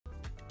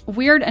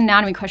weird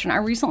anatomy question. I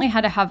recently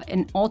had to have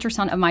an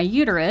ultrasound of my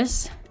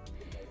uterus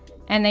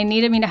and they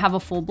needed me to have a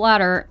full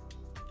bladder.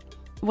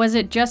 Was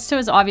it just so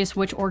it's obvious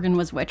which organ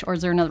was which, or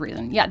is there another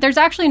reason? Yeah, there's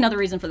actually another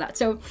reason for that.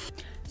 So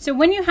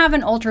when you have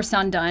an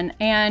ultrasound done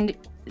and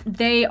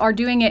they are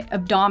doing it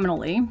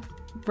abdominally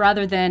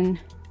rather than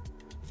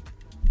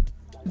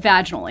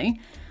vaginally,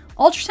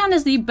 ultrasound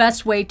is the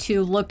best way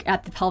to look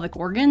at the pelvic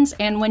organs.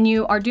 And when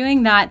you are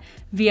doing that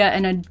via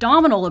an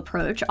abdominal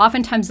approach,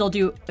 oftentimes they'll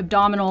do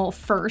abdominal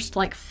first,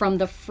 like from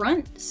the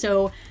front.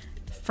 So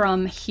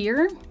from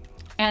here.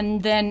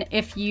 And then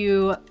if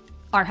you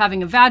are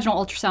having a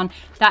vaginal ultrasound,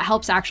 that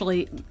helps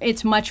actually,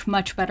 it's much,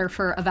 much better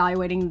for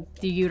evaluating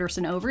the uterus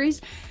and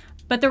ovaries.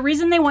 But the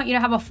reason they want you to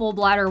have a full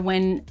bladder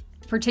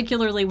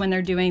particularly when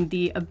they're doing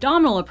the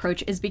abdominal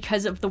approach, is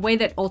because of the way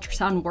that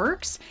ultrasound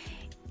works.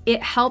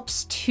 It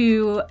helps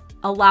to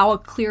allow a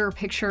clearer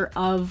picture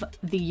of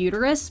the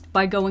uterus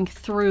by going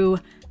through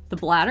the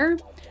bladder,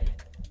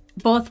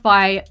 both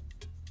by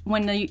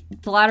when the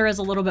bladder is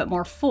a little bit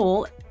more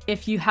full.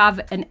 If you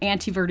have an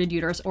anteverted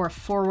uterus or a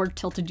forward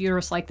tilted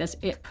uterus like this,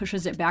 it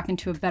pushes it back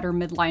into a better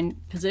midline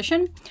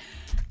position.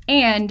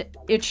 And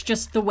it's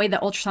just the way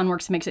that ultrasound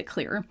works makes it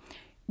clearer.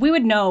 We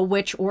would know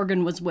which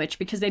organ was which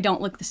because they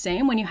don't look the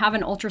same. When you have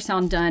an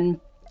ultrasound done,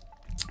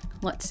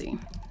 let's see.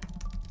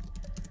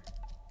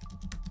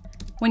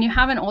 When you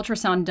have an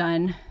ultrasound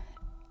done,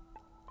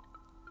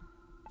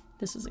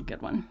 this is a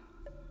good one.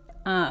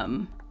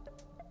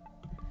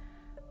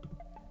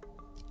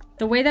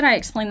 The way that I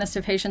explain this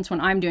to patients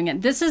when I'm doing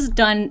it, this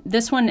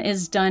one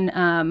is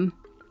done,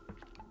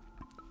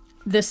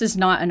 this is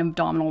not an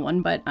abdominal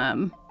one, but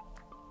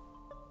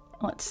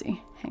let's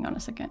see, hang on a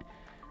second.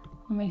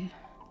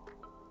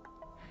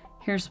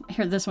 Here,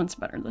 this one's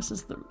better. This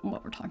is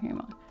what we're talking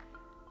about.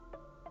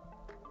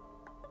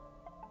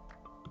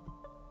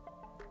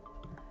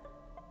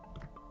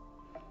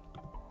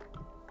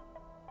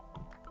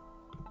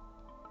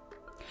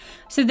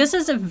 So this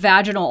is a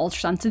vaginal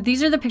ultrasound. So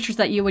these are the pictures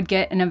that you would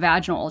get in a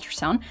vaginal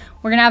ultrasound.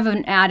 We're gonna have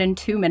an ad in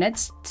 2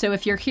 minutes. So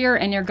if you're here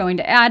and you're going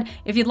to ad,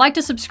 if you'd like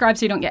to subscribe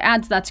so you don't get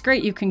ads, that's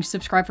great. You can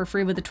subscribe for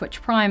free with the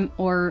Twitch Prime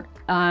or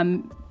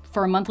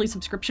for a monthly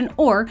subscription,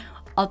 or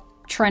I'll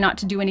try not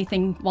to do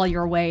anything while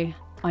you're away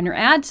on your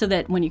ad so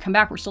that when you come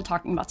back, we're still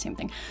talking about the same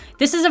thing.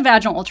 This is a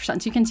vaginal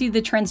ultrasound. So you can see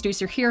the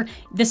transducer here.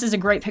 This is a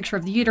great picture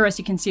of the uterus.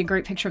 You can see a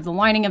great picture of the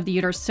lining of the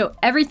uterus. So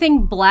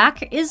everything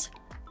black is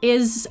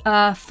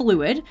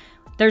fluid.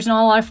 There's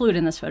not a lot of fluid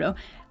in this photo.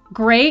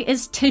 Gray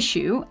is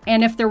tissue,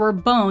 and if there were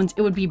bones,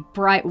 it would be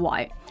bright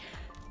white.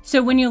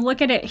 So when you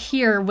look at it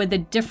here with a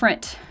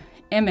different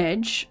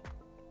image,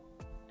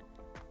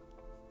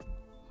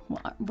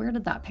 where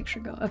did that picture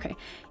go? Okay,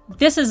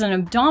 this is an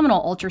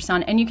abdominal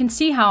ultrasound, and you can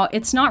see how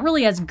it's not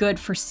really as good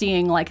for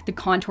seeing like the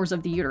contours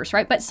of the uterus,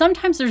 right? But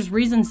sometimes there's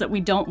reasons that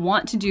we don't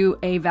want to do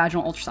a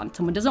vaginal ultrasound.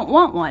 Someone doesn't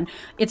want one.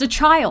 It's a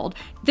child.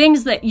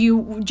 Things that you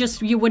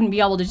wouldn't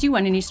be able to do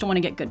one, and you still want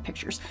to get good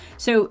pictures.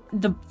 So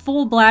the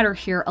full bladder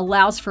here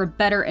allows for a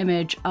better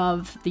image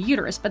of the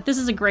uterus, but this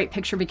is a great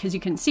picture because you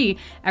can see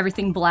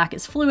everything black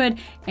is fluid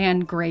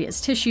and gray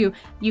is tissue.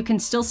 You can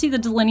still see the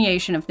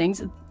delineation of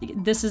things.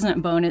 This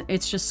isn't bone,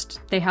 it's just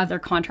they have their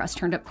contrast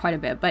turned up quite a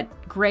bit, but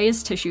gray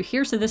is tissue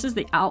here. So this is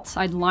the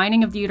outside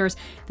lining of the uterus,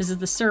 this is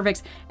the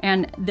cervix,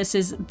 and this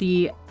is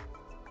the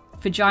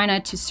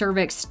vagina to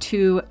cervix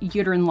to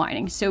uterine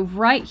lining. So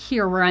right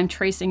here where I'm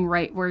tracing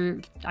right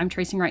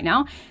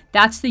now,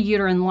 that's the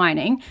uterine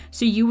lining.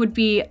 So you would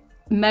be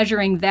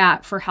measuring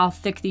that for how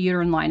thick the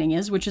uterine lining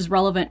is, which is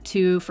relevant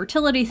to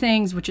fertility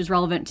things, which is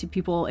relevant to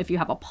people if you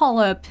have a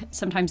polyp.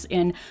 Sometimes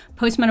in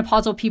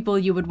postmenopausal people,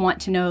 you would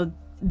want to know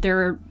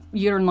their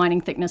uterine lining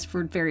thickness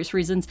for various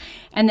reasons.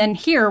 And then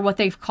here, what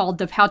they've called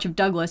the pouch of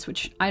Douglas,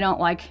 which I don't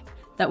like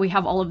that we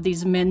have all of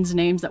these men's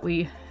names that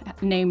we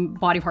name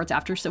body parts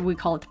after. So we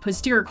call it the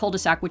posterior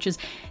cul-de-sac, which is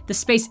the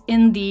space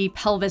in the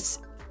pelvis,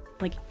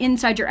 like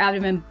inside your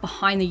abdomen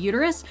behind the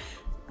uterus.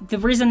 The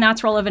reason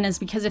that's relevant is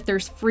because if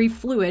there's free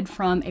fluid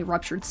from a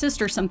ruptured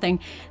cyst or something,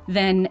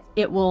 then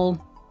you'd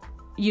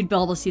be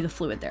able to see the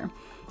fluid there.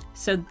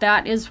 So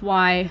that is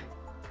why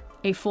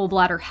a full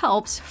bladder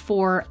helps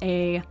for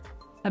a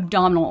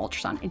abdominal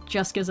ultrasound. It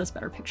just gives us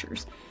better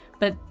pictures.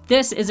 But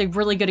this is a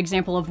really good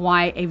example of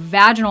why a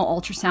vaginal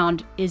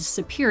ultrasound is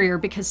superior,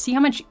 because see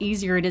how much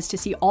easier it is to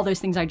see all those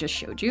things I just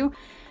showed you.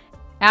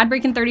 Ad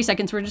break in 30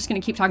 seconds. We're just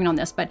going to keep talking on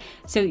this, but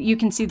so you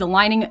can see the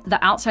lining,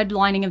 the outside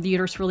lining of the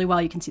uterus really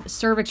well. You can see the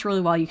cervix really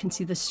well. You can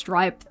see the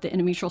stripe, the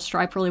endometrial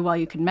stripe really well.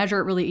 You can measure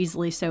it really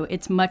easily. So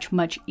it's much,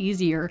 much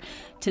easier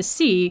to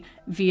see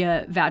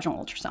via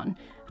vaginal ultrasound.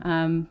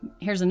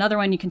 Here's another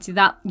one. You can see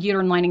that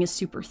uterine lining is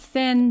super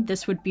thin.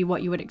 This would be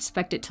what you would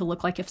expect it to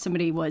look like if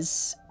somebody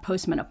was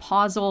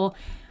postmenopausal.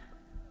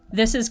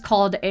 This is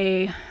called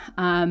a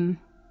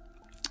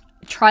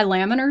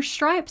trilaminar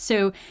stripe.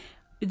 So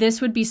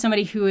this would be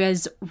somebody who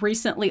has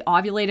recently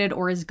ovulated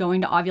or is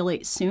going to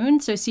ovulate soon.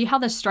 So see how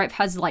the stripe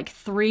has like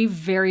 3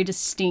 very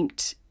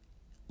distinct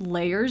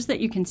layers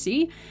that you can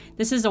see?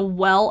 This is a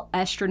well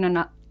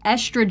estrogenized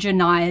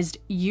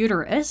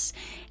uterus,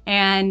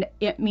 and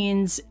it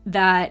means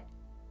that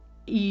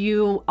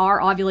you are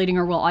ovulating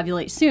or will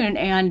ovulate soon.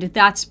 And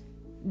that's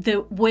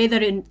the way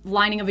that a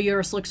lining of a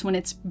uterus looks when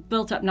it's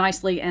built up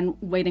nicely and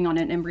waiting on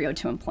an embryo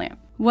to implant.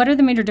 What are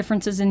the major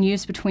differences in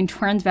use between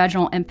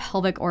transvaginal and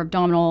pelvic or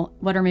abdominal?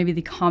 What are maybe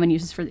the common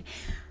uses for the...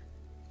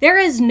 There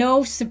is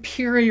no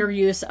superior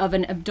use of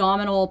an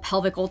abdominal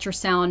pelvic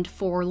ultrasound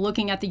for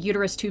looking at the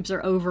uterus, tubes,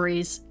 or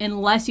ovaries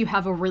unless you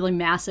have a really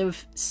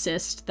massive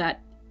cyst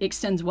that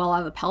extends well out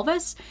of the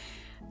pelvis.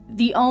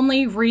 The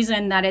only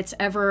reason that it's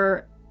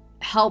ever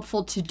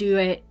helpful to do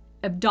it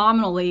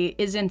abdominally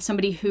is in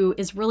somebody who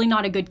is really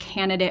not a good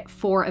candidate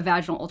for a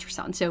vaginal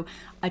ultrasound. So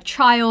a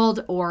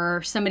child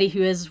or somebody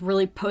who is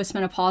really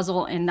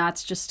postmenopausal, and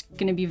that's just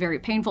going to be very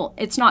painful.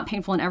 It's not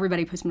painful in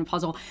everybody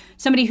postmenopausal.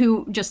 Somebody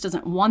who just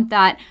doesn't want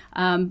that.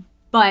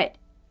 But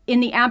in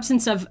the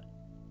absence of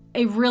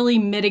a really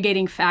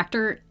mitigating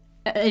factor,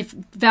 if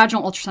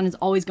vaginal ultrasound is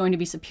always going to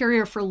be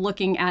superior for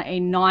looking at a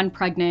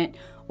non-pregnant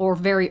or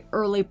very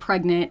early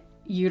pregnant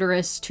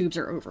uterus, tubes,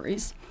 or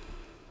ovaries.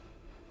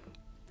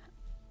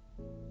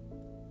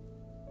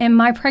 In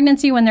my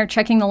pregnancy, when they're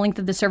checking the length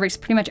of the cervix,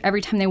 pretty much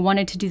every time they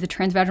wanted to do the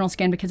transvaginal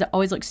scan because it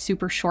always looks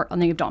super short on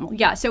the abdominal.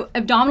 Yeah, so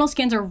abdominal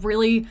scans are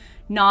really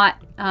not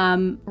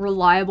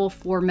reliable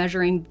for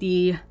measuring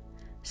the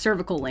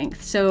cervical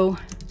length. So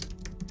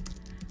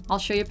I'll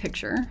show you a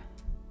picture.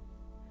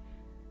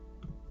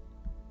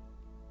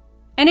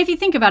 And if you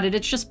think about it,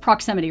 it's just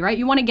proximity, right?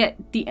 You want to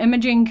get the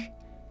imaging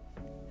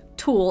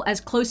tool as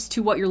close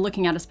to what you're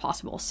looking at as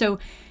possible. So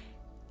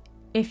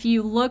if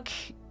you look,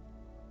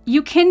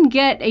 you can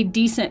get a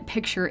decent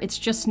picture. It's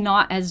just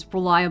not as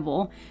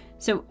reliable.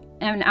 So,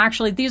 and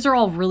actually these are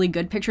all really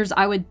good pictures.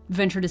 I would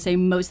venture to say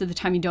most of the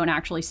time you don't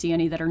actually see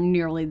any that are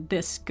nearly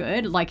this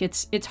good. Like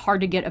it's hard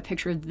to get a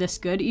picture this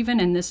good even,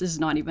 and this is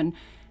not even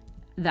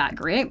that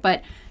great.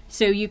 But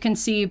so you can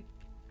see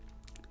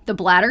the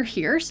bladder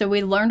here. So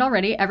we learned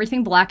already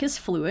everything black is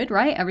fluid,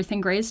 right? Everything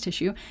gray is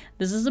tissue.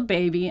 This is a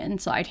baby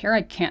inside here.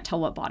 I can't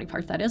tell what body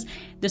part that is.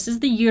 This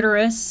is the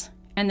uterus.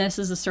 And this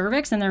is the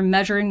cervix, and they're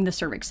measuring the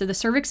cervix. So the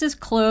cervix is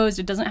closed,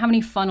 it doesn't have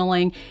any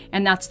funneling,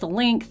 and that's the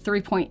length,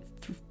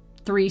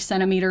 3.3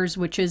 centimeters,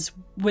 which is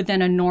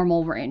within a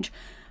normal range.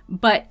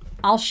 But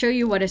I'll show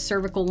you what a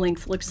cervical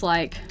length looks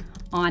like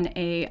on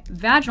a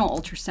vaginal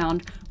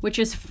ultrasound, which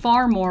is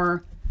far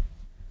more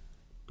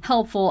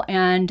helpful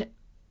and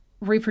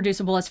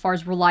reproducible as far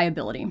as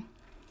reliability.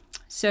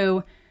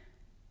 So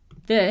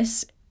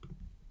this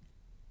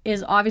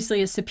is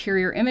obviously a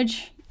superior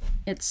image.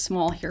 It's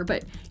small here,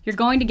 but you're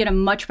going to get a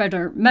much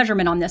better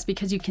measurement on this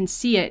because you can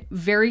see it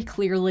very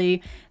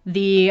clearly.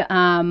 The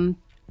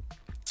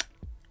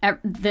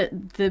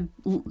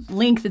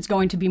length is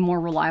going to be more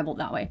reliable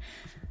that way.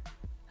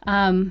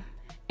 And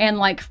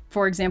like,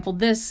 for example,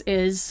 this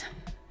is,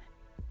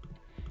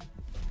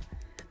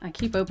 I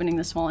keep opening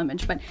the small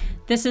image, but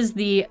this is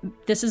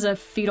a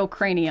fetal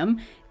cranium.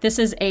 This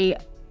is a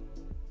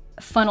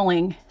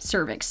funneling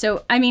cervix.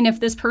 So, I mean, if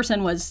this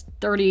person was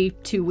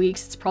 32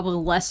 weeks, it's probably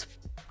less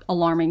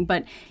alarming,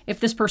 but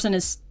if this person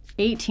is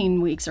 18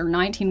 weeks or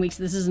 19 weeks,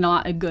 this is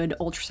not a good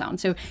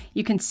ultrasound. So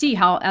you can see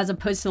how, as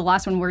opposed to the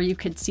last one where you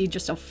could see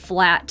just a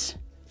flat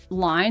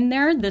line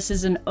there, this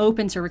is an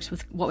open cervix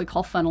with what we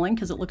call funneling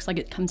because it looks like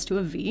it comes to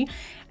a V.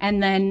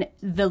 And then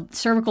the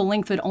cervical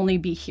length would only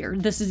be here.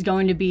 This is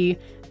going to be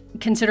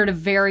considered a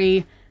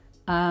very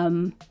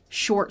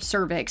short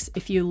cervix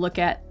if you look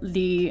at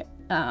the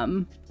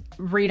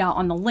readout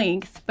on the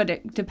length, but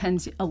it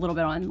depends a little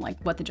bit on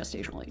like what the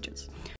gestational age is.